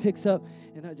person picks up,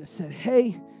 and I just said,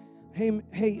 hey,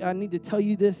 I need to tell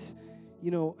you this.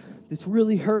 You know, this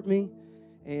really hurt me,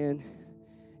 and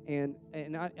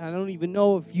I don't even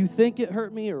know if you think it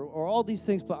hurt me or all these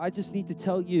things, but I just need to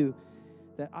tell you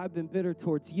that I've been bitter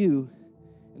towards you,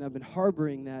 and I've been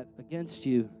harboring that against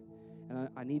you. And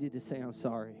I needed to say I'm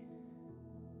sorry.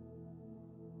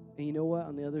 And you know what?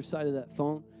 On the other side of that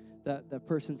phone, that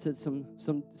person said some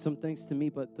things to me,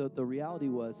 but the reality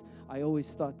was I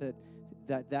always thought that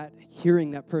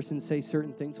hearing that person say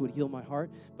certain things would heal my heart,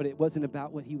 but it wasn't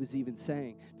about what he was even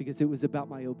saying, because it was about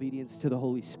my obedience to the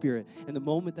Holy Spirit. And the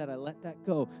moment that I let that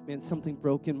go, man, something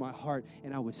broke in my heart,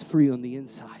 and I was free on the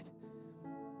inside.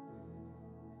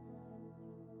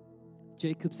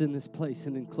 Jacob's in this place,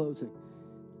 and in closing,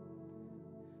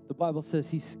 the Bible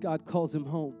says God calls him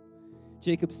home.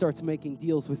 Jacob starts making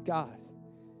deals with God.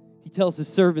 He tells his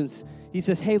servants, he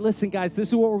says, hey, listen, guys, this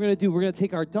is what we're going to do. We're going to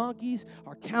take our donkeys,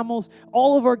 our camels,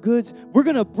 all of our goods. We're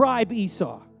going to bribe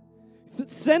Esau.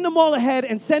 Send them all ahead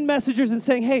and send messengers and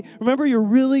saying, hey, remember your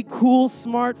really cool,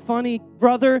 smart, funny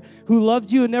brother who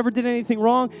loved you and never did anything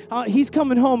wrong? He's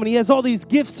coming home and he has all these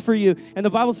gifts for you. And the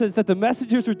Bible says that the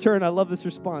messengers returned. I love this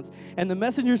response. And the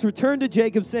messengers returned to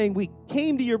Jacob saying, we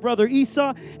came to your brother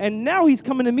Esau, and now he's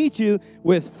coming to meet you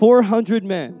with 400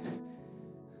 men.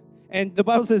 And the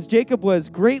Bible says Jacob was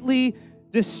greatly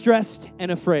distressed and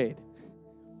afraid.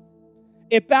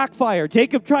 It backfired.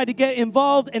 Jacob tried to get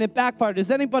involved, and it backfired.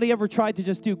 Has anybody ever tried to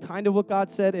just do kind of what God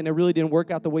said, and it really didn't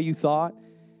work out the way you thought?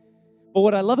 But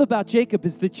what I love about Jacob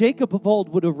is that Jacob of old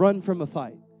would have run from a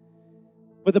fight.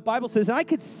 But the Bible says, and I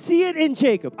could see it in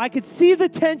Jacob. I could see the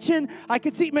tension. I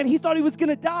could see, man, he thought he was going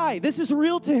to die. This is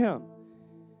real to him.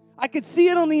 I could see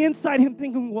it on the inside, him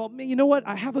thinking, well, man, you know what?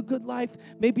 I have a good life.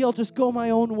 Maybe I'll just go my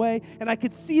own way. And I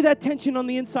could see that tension on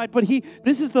the inside. But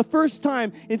this is the first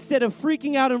time, instead of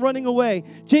freaking out and running away,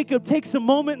 Jacob takes a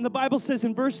moment, and the Bible says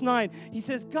in verse 9, he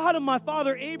says, God of my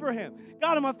father Abraham,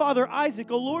 God of my father Isaac,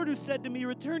 O Lord, who said to me,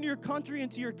 return to your country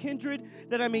and to your kindred,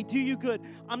 that I may do you good.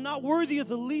 I'm not worthy of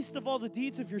the least of all the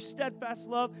deeds of your steadfast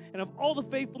love and of all the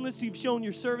faithfulness you've shown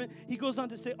your servant. He goes on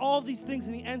to say all these things,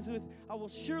 and he ends with, I will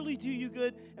surely do you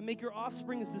good and make your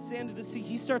offspring as the sand of the sea.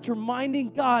 He starts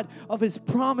reminding God of his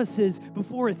promises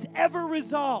before it's ever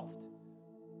resolved.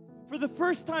 For the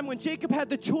first time when Jacob had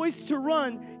the choice to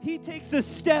run, he takes a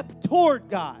step toward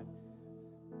God.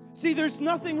 See, there's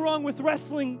nothing wrong with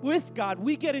wrestling with God.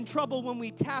 We get in trouble when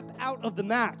we tap out of the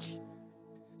match.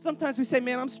 Sometimes we say,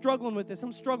 man, I'm struggling with this.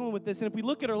 And if we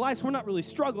look at our lives, we're not really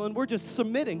struggling. We're just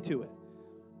submitting to it.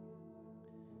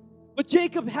 But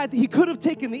Jacob he could have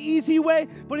taken the easy way,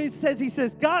 but he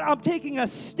says, God, I'm taking a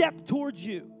step towards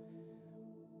you.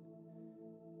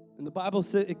 And the Bible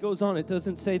says, it goes on. It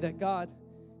doesn't say that God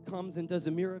comes and does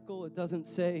a miracle. It doesn't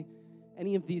say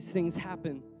any of these things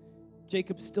happen.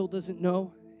 Jacob still doesn't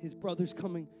know. His brother's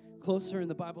coming closer, and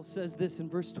the Bible says this in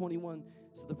verse 21.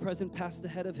 So the present passed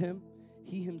ahead of him.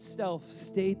 He himself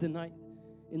stayed the night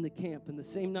in the camp, and the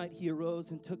same night he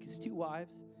arose and took his 2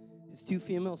 wives, his 2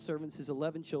 female servants, his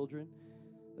 11 children.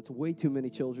 That's way too many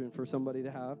children for somebody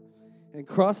to have. And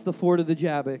crossed the ford of the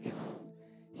Jabbok.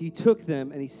 He took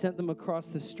them, and he sent them across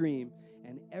the stream,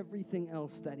 and everything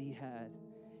else that he had.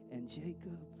 And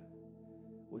Jacob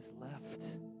was left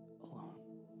alone.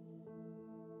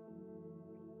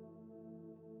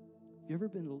 Have you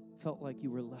ever felt like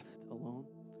you were left alone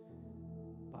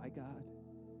by God?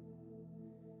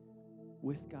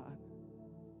 With God?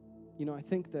 You know, I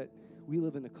think that we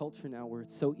live in a culture now where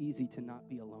it's so easy to not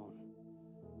be alone.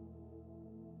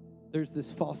 There's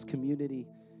this false community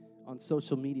on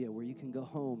social media where you can go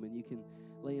home and you can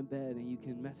lay in bed and you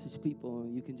can message people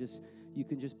and you can just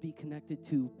be connected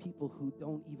to people who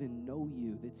don't even know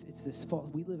you. It's this false.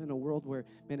 We live in a world where,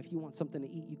 man, if you want something to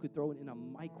eat, you could throw it in a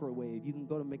microwave. You can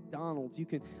go to McDonald's. You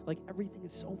can, everything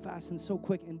is so fast and so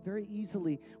quick, and very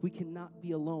easily we cannot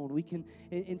be alone. We can,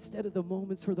 instead of the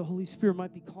moments where the Holy Spirit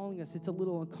might be calling us, it's a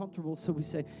little uncomfortable, so we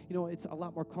say, you know, it's a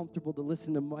lot more comfortable to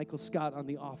listen to Michael Scott on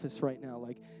The Office right now.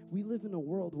 We live in a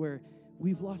world where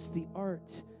we've lost the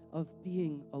art of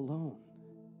being alone.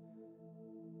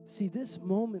 See, this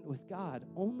moment with God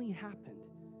only happened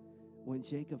when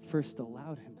Jacob first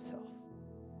allowed himself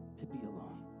to be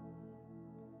alone.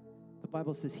 The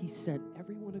Bible says he sent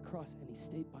everyone across and he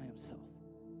stayed by himself.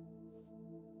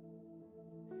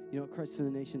 You know, at Christ for the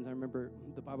Nations, I remember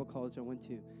the Bible college I went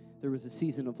to, there was a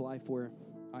season of life where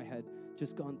I had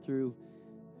just gone through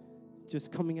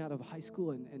just coming out of high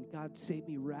school, and God saved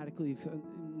me radically.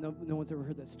 No one's ever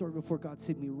heard that story before. God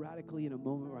saved me radically in a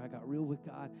moment where I got real with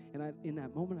God. And in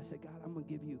that moment, I said, God, I'm going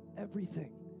to give you everything.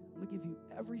 I'm going to give you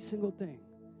every single thing.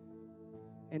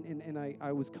 And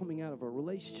I was coming out of a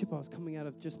relationship. I was coming out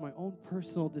of just my own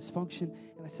personal dysfunction.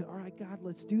 And I said, all right, God,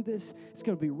 let's do this. It's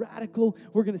going to be radical.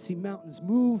 We're going to see mountains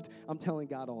moved. I'm telling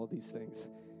God all of these things.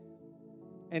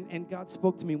 And God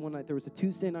spoke to me one night. There was a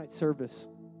Tuesday night service.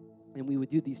 And we would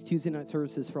do these Tuesday night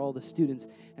services for all the students.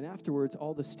 And afterwards,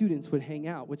 all the students would hang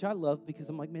out, which I love because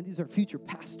I'm like, man, these are future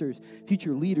pastors,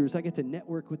 future leaders. I get to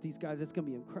network with these guys. It's going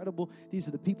to be incredible. These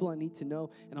are the people I need to know.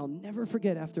 And I'll never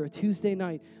forget, after a Tuesday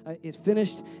night, it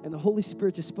finished, and the Holy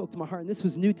Spirit just spoke to my heart. And this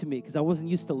was new to me because I wasn't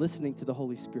used to listening to the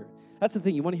Holy Spirit. That's the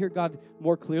thing. You want to hear God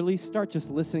more clearly? Start just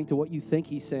listening to what you think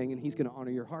he's saying, and he's going to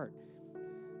honor your heart.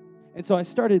 And so I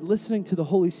started listening to the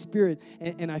Holy Spirit,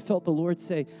 and I felt the Lord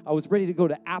say, I was ready to go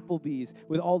to Applebee's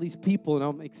with all these people, and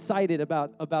I'm excited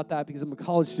about that because I'm a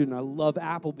college student. I love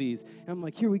Applebee's. And I'm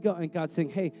like, here we go. And God's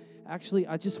saying, hey, actually,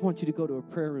 I just want you to go to a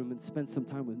prayer room and spend some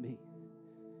time with me.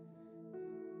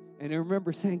 And I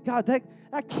remember saying, God, that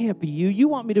can't be you. You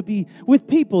want me to be with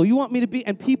people. You want me to be,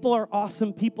 and people are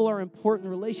awesome. People are important.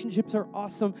 Relationships are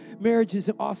awesome. Marriage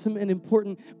is awesome and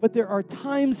important. But there are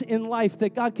times in life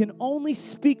that God can only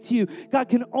speak to you. God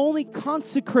can only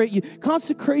consecrate you.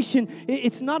 Consecration,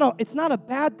 it's not a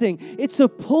bad thing. It's a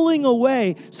pulling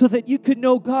away so that you could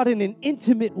know God in an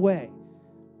intimate way.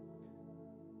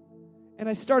 And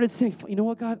I started saying, you know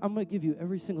what, God, I'm going to give you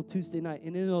every single Tuesday night.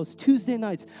 And in those Tuesday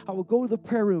nights, I would go to the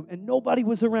prayer room, and nobody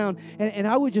was around. And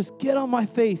I would just get on my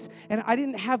face. And I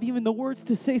didn't have even the words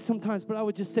to say sometimes, but I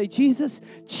would just say, Jesus,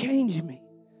 change me.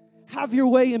 Have your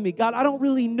way in me. God, I don't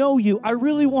really know you. I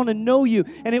really want to know you.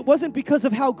 And it wasn't because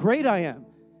of how great I am.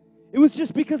 It was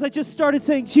just because I just started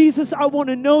saying, Jesus, I want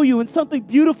to know you. And something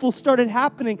beautiful started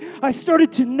happening. I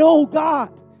started to know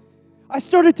God. I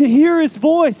started to hear his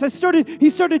voice. He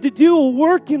started to do a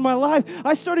work in my life.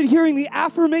 I started hearing the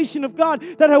affirmation of God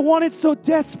that I wanted so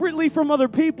desperately from other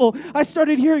people. I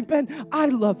started hearing, Ben, I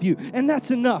love you, and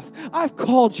that's enough. I've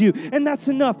called you, and that's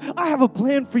enough. I have a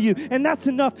plan for you, and that's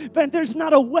enough. Ben, there's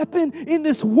not a weapon in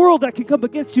this world that can come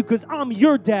against you because I'm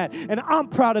your dad, and I'm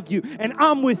proud of you, and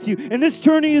I'm with you. And this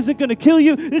journey isn't going to kill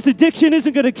you. This addiction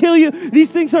isn't going to kill you.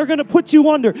 These things are going to put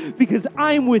you under because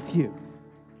I'm with you.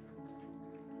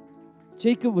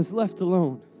 Jacob was left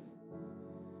alone.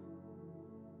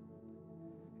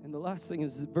 And the last thing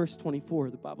is verse 24.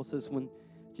 The Bible says, when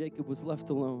Jacob was left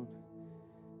alone,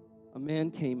 a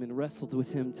man came and wrestled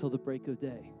with him till the break of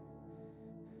day.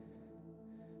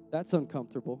 That's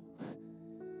uncomfortable.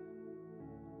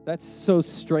 That's so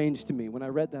strange to me. When I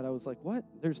read that, I was like, what?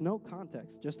 There's no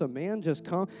context. Just a man just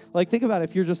come. Like, think about it,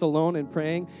 if you're just alone and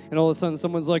praying, and all of a sudden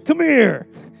someone's like, come here.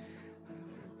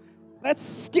 That's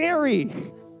scary.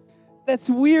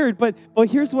 That's weird. But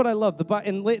here's what I love.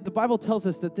 The Bible tells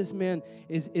us that this man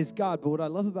is God. But what I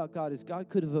love about God is God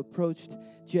could have approached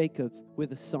Jacob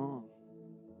with a song.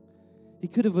 He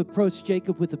could have approached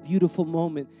Jacob with a beautiful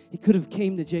moment. He could have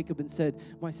came to Jacob and said,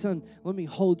 my son, let me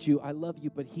hold you. I love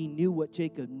you. But he knew what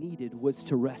Jacob needed was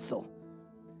to wrestle.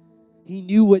 He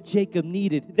knew what Jacob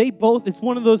needed. It's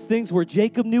one of those things where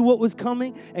Jacob knew what was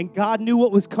coming and God knew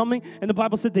what was coming. And the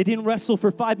Bible said they didn't wrestle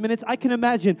for 5 minutes. I can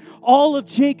imagine all of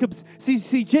Jacob's,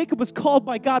 see, Jacob was called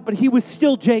by God, but he was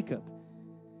still Jacob.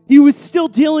 He was still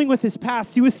dealing with his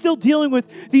past. He was still dealing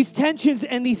with these tensions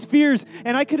and these fears.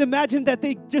 And I could imagine that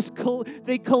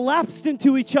they collapsed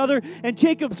into each other. And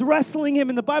Jacob's wrestling him.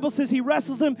 And the Bible says he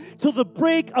wrestles him till the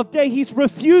break of day. He's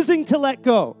refusing to let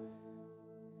go.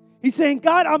 He's saying,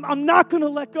 God, I'm not going to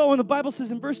let go. And the Bible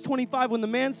says in verse 25, when the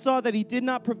man saw that he did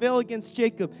not prevail against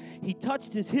Jacob, he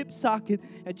touched his hip socket,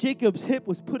 and Jacob's hip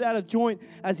was put out of joint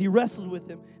as he wrestled with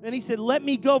him. Then he said, let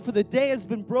me go, for the day has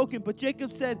been broken. But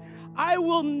Jacob said, I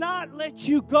will not let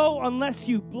you go unless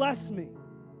you bless me.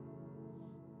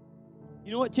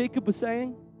 You know what Jacob was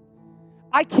saying?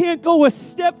 I can't go a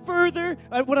step further.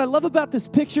 What I love about this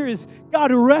picture is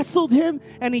God wrestled him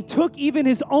and he took even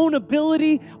his own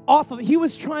ability off of him. He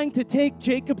was trying to take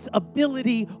Jacob's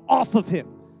ability off of him.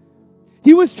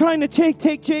 He was trying to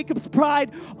take Jacob's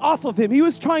pride off of him. He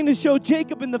was trying to show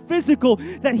Jacob in the physical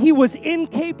that he was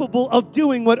incapable of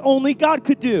doing what only God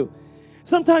could do.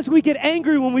 Sometimes we get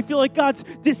angry when we feel like God's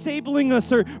disabling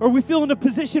us or we feel in a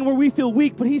position where we feel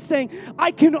weak. But he's saying,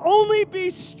 I can only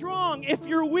be strong if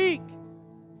you're weak.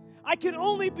 I can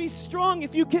only be strong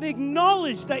if you can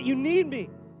acknowledge that you need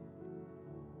me.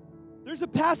 There's a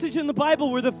passage in the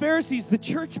Bible where the Pharisees, the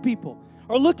church people,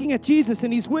 are looking at Jesus,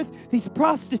 and he's with these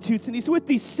prostitutes, and he's with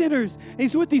these sinners, and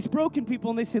he's with these broken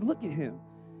people, and they say, look at him,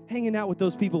 hanging out with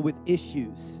those people with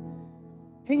issues,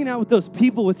 hanging out with those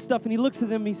people with stuff. And he looks at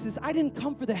them and he says, I didn't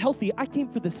come for the healthy, I came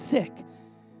for the sick.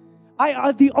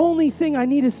 The only thing I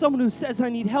need is someone who says I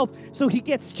need help. So he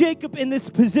gets Jacob in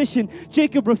this position.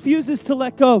 Jacob refuses to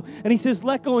let go. And he says,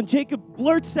 let go. And Jacob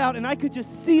blurts out, and I could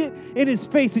just see it in his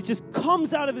face. It just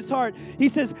comes out of his heart. He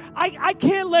says, I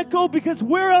can't let go because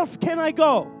where else can I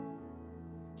go?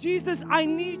 Jesus, I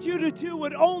need you to do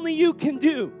what only you can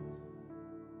do.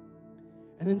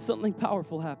 And then something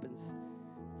powerful happens.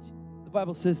 The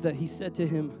Bible says that he said to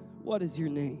him, what is your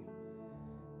name?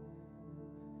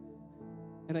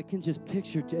 And I can just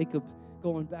picture Jacob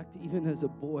going back to even as a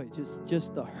boy,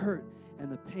 just the hurt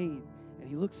and the pain. And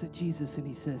he looks at Jesus and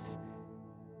he says,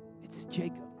 it's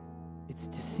Jacob. It's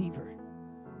deceiver.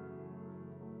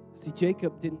 See,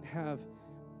 Jacob didn't have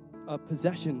a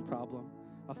possession problem,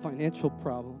 a financial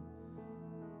problem,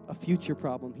 a future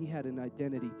problem. He had an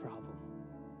identity problem.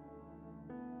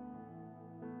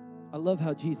 I love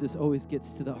how Jesus always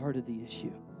gets to the heart of the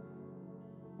issue.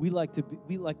 We like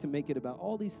to make it about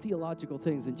all these theological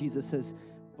things, and Jesus says,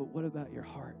 but what about your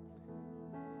heart?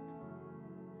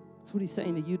 That's what he's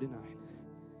saying to you tonight.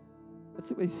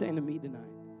 That's what he's saying to me tonight.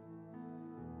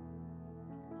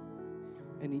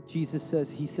 And Jesus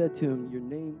says, he said to him, your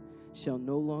name shall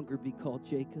no longer be called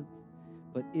Jacob,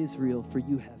 but Israel, for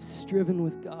you have striven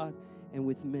with God and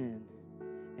with men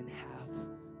and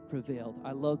have prevailed.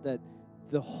 I love that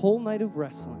the whole night of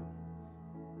wrestling,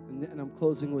 and I'm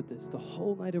closing with this. The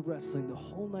whole night of wrestling, the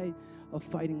whole night of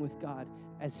fighting with God,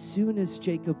 as soon as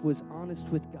Jacob was honest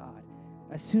with God,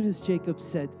 as soon as Jacob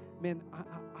said, man,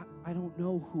 I don't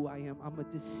know who I am. I'm a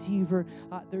deceiver.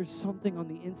 There's something on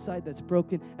the inside that's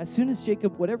broken. As soon as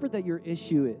Jacob, whatever that your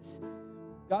issue is,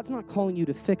 God's not calling you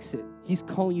to fix it. He's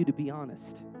calling you to be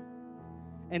honest.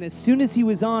 And as soon as he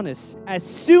was honest,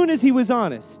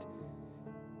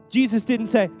 Jesus didn't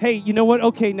say, hey, you know what?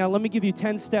 Okay, now let me give you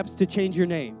 10 steps to change your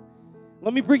name.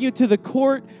 Let me bring you to the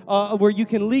court where you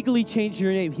can legally change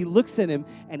your name. He looks at him,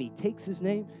 and he takes his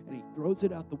name, and he throws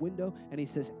it out the window, and he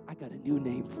says, I got a new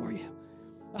name for you.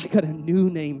 I got a new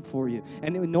name for you.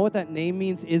 And you know what that name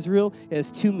means, Israel? It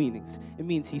has two meanings. It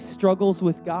means he struggles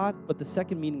with God, but the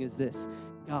second meaning is this: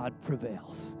 God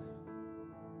prevails.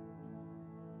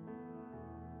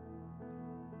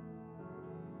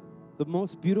 The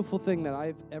most beautiful thing that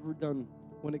I've ever done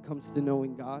when it comes to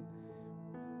knowing God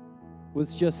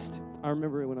was I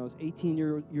remember when I was 18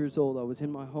 years old, I was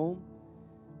in my home,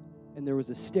 and there was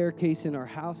a staircase in our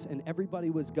house, and everybody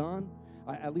was gone.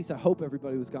 At least I hope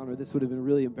everybody was gone, or this would have been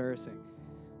really embarrassing.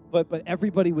 But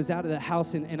everybody was out of the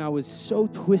house, and I was so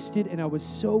twisted, and I was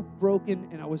so broken,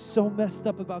 and I was so messed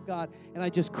up about God. And I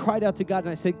just cried out to God, and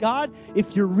I said, God,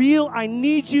 if you're real, I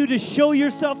need you to show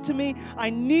yourself to me. I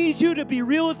need you to be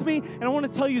real with me. And I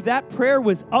want to tell you that prayer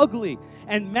was ugly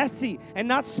and messy and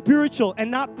not spiritual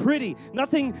and not pretty.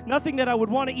 Nothing that I would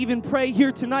want to even pray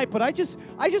here tonight. But I just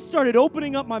started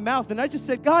opening up my mouth, and I just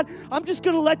said, God, I'm just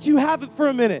going to let you have it for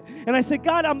a minute. And I said,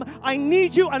 God, I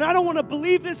need you, and I don't want to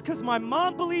believe this because my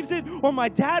mom believes it, or my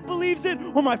dad believes it,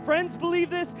 or my friends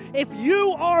believe this. If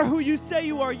you are who you say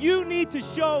you are, you need to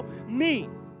show me.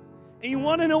 And you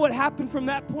want to know what happened from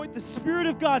that point? The Spirit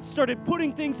of God started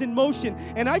putting things in motion.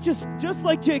 And I just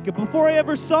like Jacob, before I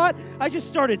ever saw it, I just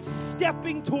started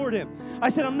stepping toward him.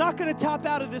 I said, I'm not going to tap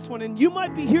out of this one. And you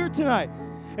might be here tonight,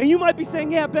 and you might be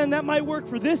saying, yeah, Ben, that might work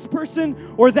for this person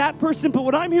or that person. But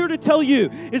what I'm here to tell you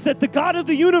is that the God of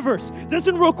the universe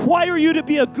doesn't require you to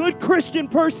be a good Christian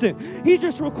person. He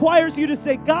just requires you to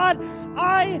say, God,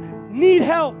 I need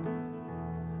help.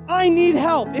 I need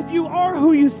help. If you are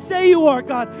who you say you are,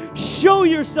 God, show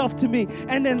yourself to me.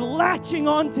 And then latching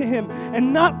on to him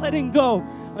and not letting go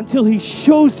until he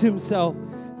shows himself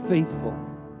faithful.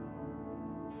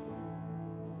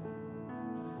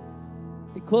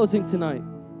 In closing tonight,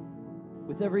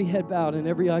 with every head bowed and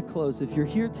every eye closed, if you're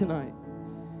here tonight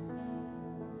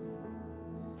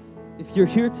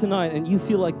and you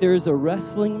feel like there is a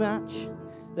wrestling match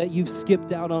that you've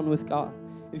skipped out on with God,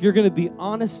 if you're going to be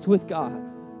honest with God,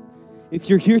 if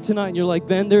you're here tonight and you're like,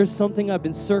 Ben, there's something I've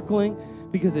been circling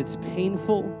because it's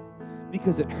painful,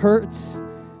 because it hurts,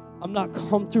 I'm not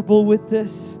comfortable with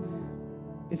this.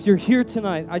 If you're here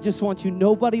tonight, I just want you,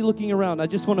 nobody looking around, I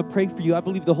just want to pray for you. I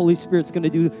believe the Holy Spirit's going to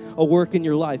do a work in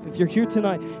your life. If you're here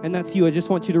tonight and that's you, I just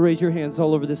want you to raise your hands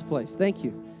all over this place. Thank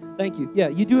you. Thank you. Yeah,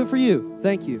 you do it for you.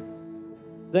 Thank you.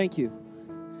 Thank you.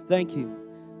 Thank you.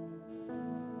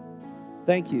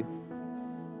 Thank you.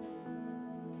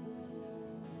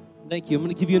 Thank you. I'm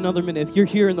going to give you another minute. If you're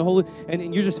here in the Holy,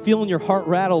 and you're just feeling your heart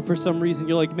rattle for some reason,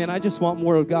 you're like, man, I just want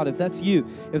more of God. If that's you,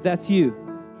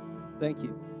 thank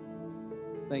you.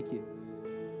 Thank you.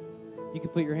 You can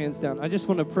put your hands down. I just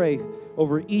want to pray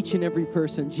over each and every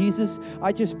person. Jesus,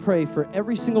 I just pray for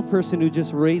every single person who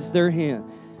just raised their hand.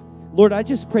 Lord, I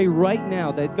just pray right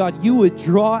now that, God, you would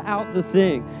draw out the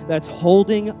thing that's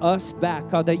holding us back.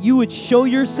 God, that you would show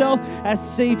yourself as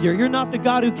Savior. You're not the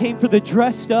God who came for the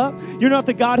dressed up. You're not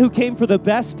the God who came for the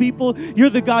best people. You're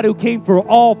the God who came for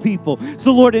all people.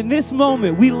 So, Lord, in this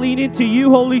moment, we lean into you,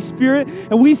 Holy Spirit,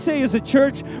 and we say as a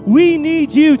church, we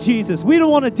need you, Jesus. We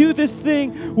don't want to do this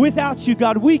thing without you,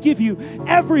 God. We give you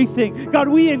everything. God,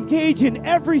 we engage in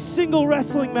every single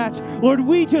wrestling match. Lord,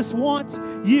 we just want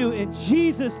you in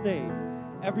Jesus' name.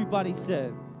 Everybody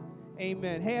said,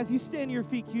 amen. Hey, as you stand to your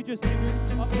feet, can you just give your...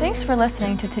 Thanks for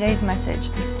listening to today's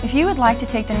message. If you would like to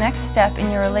take the next step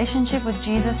in your relationship with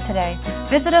Jesus today,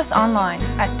 visit us online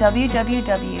at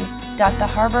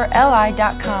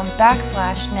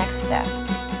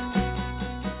www.theharborli.com/nextstep.